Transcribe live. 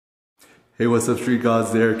Hey, what's up, Street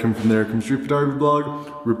Gods? There, Kim from the Eric Kim Street Photography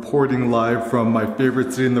Blog, reporting live from my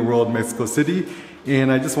favorite city in the world, Mexico City.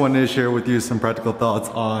 And I just wanted to share with you some practical thoughts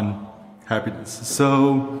on happiness.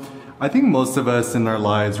 So, I think most of us in our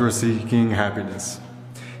lives, we're seeking happiness.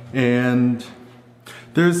 And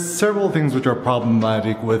there's several things which are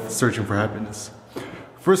problematic with searching for happiness.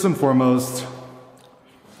 First and foremost,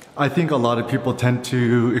 I think a lot of people tend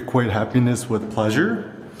to equate happiness with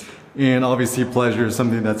pleasure. And obviously pleasure is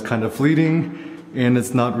something that's kind of fleeting and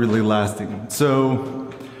it's not really lasting.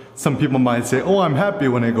 So some people might say, oh, I'm happy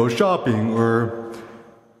when I go shopping, or,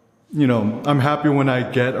 you know, I'm happy when I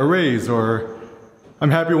get a raise, or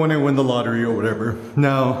I'm happy when I win the lottery or whatever.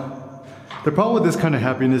 Now, the problem with this kind of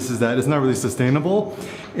happiness is that it's not really sustainable.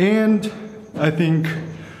 And I think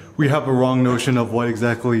we have a wrong notion of what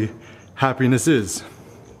exactly happiness is.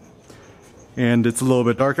 And it's a little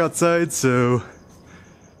bit dark outside, so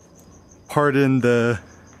pardon the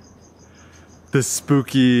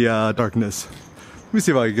spooky darkness. Let me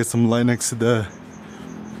see if I can get some light next to the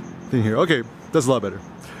thing here. Okay, that's a lot better.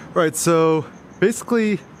 Alright, so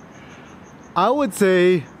basically, I would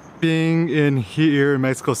say being in here in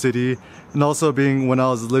Mexico City, and also being when I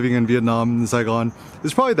was living in Vietnam in Saigon,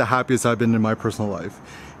 is probably the happiest I've been in my personal life.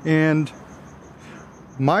 And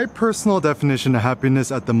my personal definition of happiness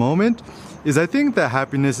at the moment is I think that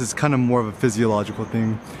happiness is kind of more of a physiological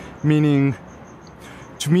thing. Meaning,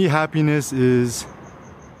 to me, happiness is,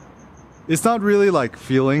 it's not really like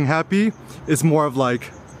feeling happy, it's more of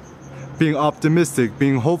like being optimistic,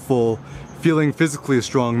 being hopeful, feeling physically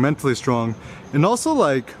strong, mentally strong, and also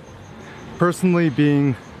like personally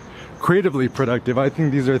being creatively productive. I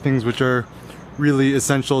think these are things which are really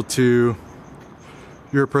essential to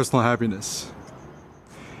your personal happiness.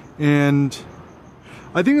 And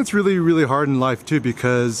I think it's really, really hard in life too,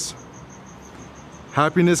 because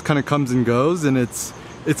happiness kind of comes and goes, and it's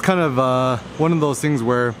kind of one of those things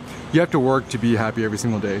where you have to work to be happy every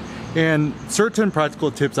single day. And certain practical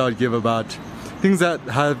tips I would give about things that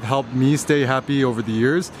have helped me stay happy over the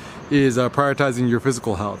years is prioritizing your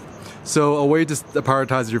physical health. So a way to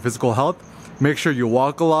prioritize your physical health: make sure you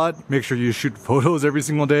walk a lot, make sure you shoot photos every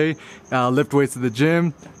single day, lift weights at the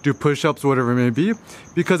gym, do push-ups, whatever it may be.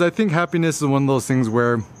 Because I think happiness is one of those things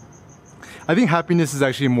where I think happiness is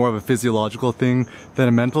actually more of a physiological thing than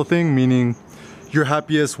a mental thing, meaning you're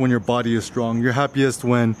happiest when your body is strong, you're happiest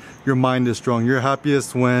when your mind is strong, you're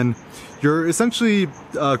happiest when you're essentially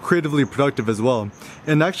creatively productive as well.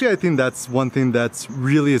 And actually I think that's one thing that's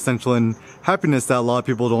really essential in happiness that a lot of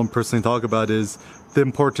people don't personally talk about, is the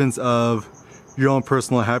importance of your own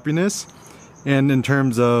personal happiness, and in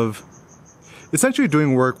terms of essentially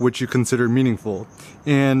doing work which you consider meaningful.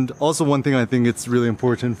 And also one thing I think it's really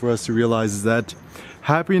important for us to realize is that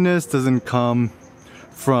happiness doesn't come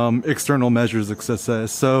from external measures of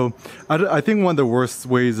success. So I think one of the worst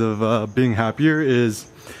ways of being happier is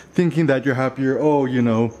thinking that you're happier, oh, you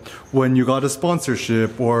know, when you got a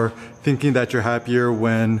sponsorship, or thinking that you're happier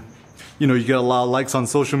when, you know, you get a lot of likes on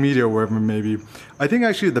social media or wherever it may be. I think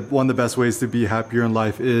actually one of the best ways to be happier in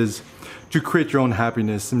life is to create your own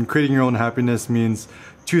happiness. And creating your own happiness means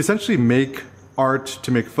to essentially make art,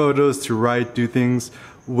 to make photos, to write, do things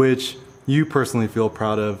which you personally feel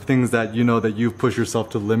proud of, things that you know that you've pushed yourself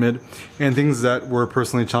to the limit, and things that were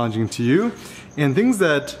personally challenging to you, and things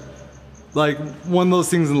that, like, one of those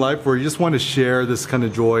things in life where you just want to share this kind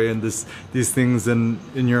of joy and these things in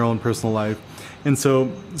your own personal life. And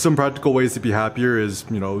so some practical ways to be happier is,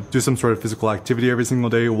 you know, do some sort of physical activity every single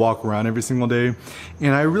day, walk around every single day.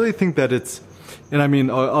 And I really think that and I mean,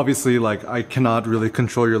 obviously, like, I cannot really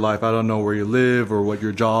control your life. I don't know where you live or what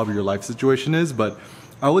your job or your life situation is, but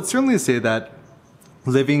I would certainly say that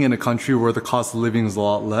living in a country where the cost of living is a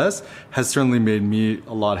lot less has certainly made me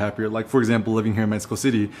a lot happier. Like, for example, living here in Mexico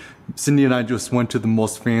City, Cindy and I just went to the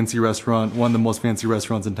most fancy restaurant, one of the most fancy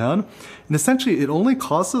restaurants in town. And essentially, it only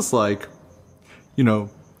cost us, like, you know,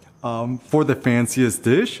 for the fanciest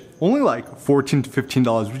dish, only like $14 to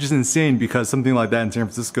 $15, which is insane, because something like that in San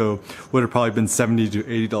Francisco would have probably been $70 to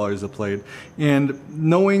 $80 a plate. And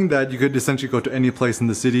knowing that you could essentially go to any place in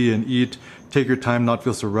the city and eat, take your time, not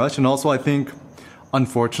feel so rushed. And also I think,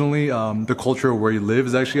 unfortunately, the culture where you live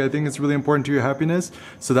is actually, I think it's really important to your happiness.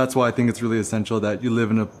 So that's why I think it's really essential that you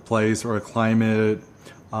live in a place or a climate.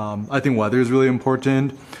 I think weather is really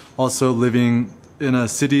important. Also living in a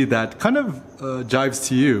city that kind of jives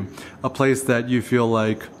to you, a place that you feel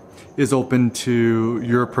like is open to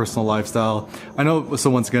your personal lifestyle. I know,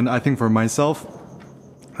 so once again, I think for myself,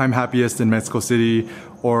 I'm happiest in Mexico City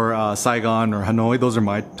or Saigon or Hanoi. Those are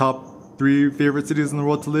my top 3 favorite cities in the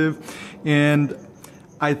world to live. And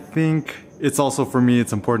I think it's also, for me,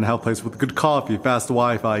 it's important to have a place with good coffee, fast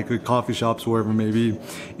Wi-Fi, good coffee shops, wherever it may be.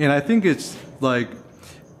 And I think it's like,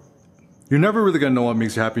 you're never really gonna know what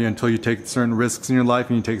makes you happy until you take certain risks in your life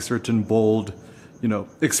and you take certain bold,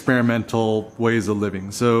 experimental ways of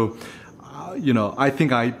living. So, I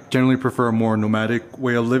think I generally prefer a more nomadic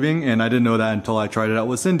way of living, and I didn't know that until I tried it out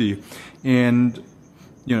with Cindy. And,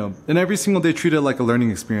 and every single day treat it like a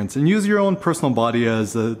learning experience and use your own personal body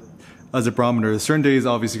as a barometer. Certain days,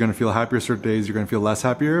 obviously, you're going to feel happier. Certain days, you're going to feel less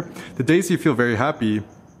happier. The days you feel very happy,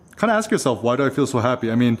 kind of ask yourself, why do I feel so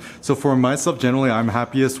happy? I mean, so for myself, generally, I'm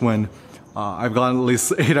happiest when I've gotten at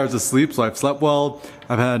least 8 hours of sleep, so I've slept well.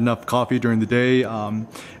 I've had enough coffee during the day.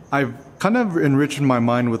 I've kind of enriched my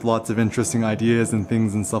mind with lots of interesting ideas and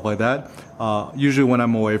things and stuff like that. Usually when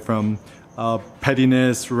I'm away from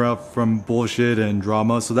pettiness, from bullshit and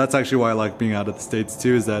drama. So that's actually why I like being out of the States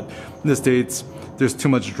too, is that in the States, there's too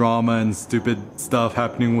much drama and stupid stuff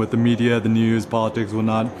happening with the media, the news, politics,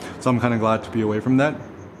 whatnot. So I'm kind of glad to be away from that.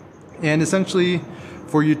 And essentially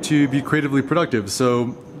for you to be creatively productive.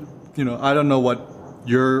 So, I don't know what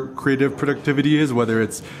your creative productivity is, whether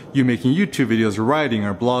it's you making YouTube videos or writing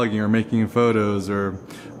or blogging or making photos or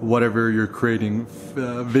whatever you're creating,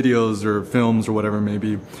 videos or films or whatever it may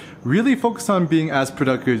be. Really focus on being as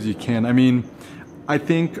productive as you can. I mean, I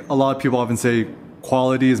think a lot of people often say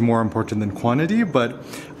quality is more important than quantity, but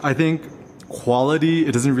I think quality,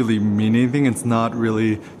 it doesn't really mean anything. It's not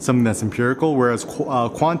really something that's empirical, whereas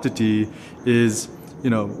quantity is,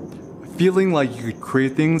 feeling like you could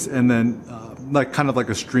create things and then like kind of like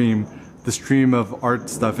a stream. The stream of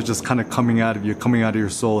art stuff is just kind of coming out of you, coming out of your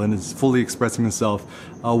soul, and it's fully expressing itself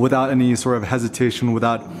without any sort of hesitation,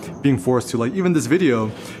 without being forced to. Like even this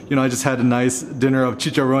video, I just had a nice dinner of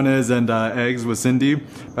chicharrones and eggs with Cindy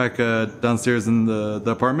back downstairs in the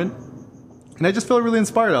apartment. And I just felt really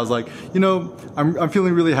inspired. I was like, I'm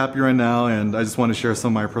feeling really happy right now, and I just want to share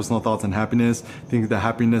some of my personal thoughts on happiness. I think that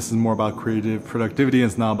happiness is more about creative productivity.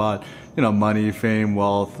 It's not about, money, fame,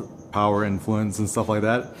 wealth, power, influence, and stuff like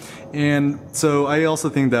that. And so I also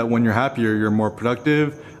think that when you're happier, you're more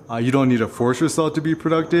productive. You don't need to force yourself to be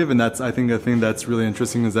productive. And that's, I think, the thing that's really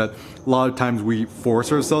interesting is that a lot of times we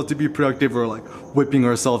force ourselves to be productive. We're like whipping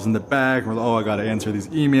ourselves in the back. We're like, oh, I got to answer these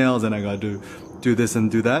emails and I got to do this and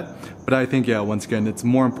do that. But I think, once again, it's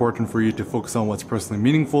more important for you to focus on what's personally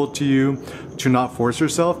meaningful to you, to not force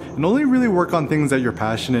yourself, and only really work on things that you're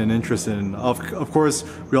passionate and interested in. Of course,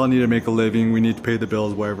 we all need to make a living. We need to pay the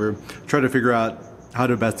bills, whatever. Try to figure out how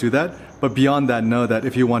to best do that. But beyond that, know that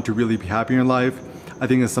if you want to really be happy in your life, I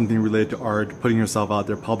think it's something related to art, putting yourself out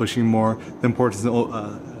there, publishing more, the importance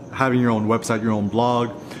of having your own website, your own blog.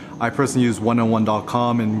 I personally use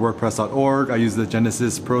oneonone.com and WordPress.org. I use the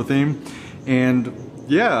Genesis Pro theme. And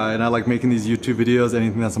I like making these YouTube videos,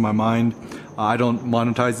 anything that's on my mind. I don't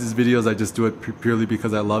monetize these videos, I just do it purely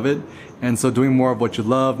because I love it. And so doing more of what you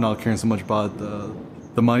love, not caring so much about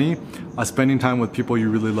the money, spending time with people you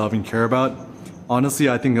really love and care about. Honestly,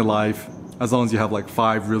 I think in life, as long as you have like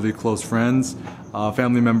 5 really close friends,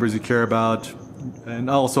 family members you care about, and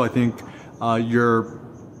also I think your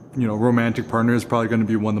romantic partner is probably going to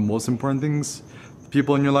be one of the most important things,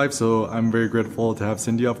 people in your life. So I'm very grateful to have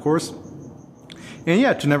Cindy, of course.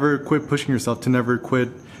 And to never quit pushing yourself, to never quit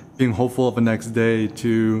being hopeful of the next day,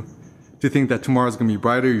 to think that tomorrow's going to be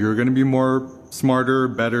brighter, you're going to be more smarter,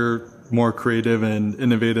 better, more creative and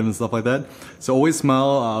innovative and stuff like that. So always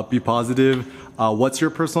smile, be positive. What's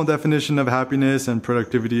your personal definition of happiness and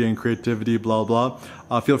productivity and creativity, blah, blah.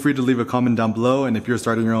 Feel free to leave a comment down below. And if you're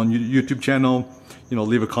starting your own YouTube channel,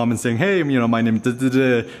 leave a comment saying, hey, my name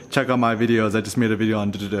is check out my videos. I just made a video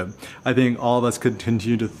on I think all of us could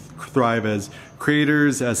continue to thrive as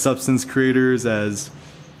creators, as substance creators, as,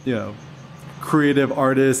 creative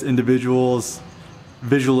artists, individuals,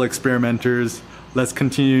 visual experimenters. Let's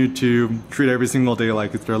continue to treat every single day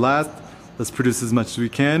like it's their last. Let's produce as much as we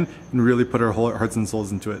can and really put our whole hearts and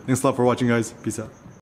souls into it. Thanks a lot for watching, guys. Peace out.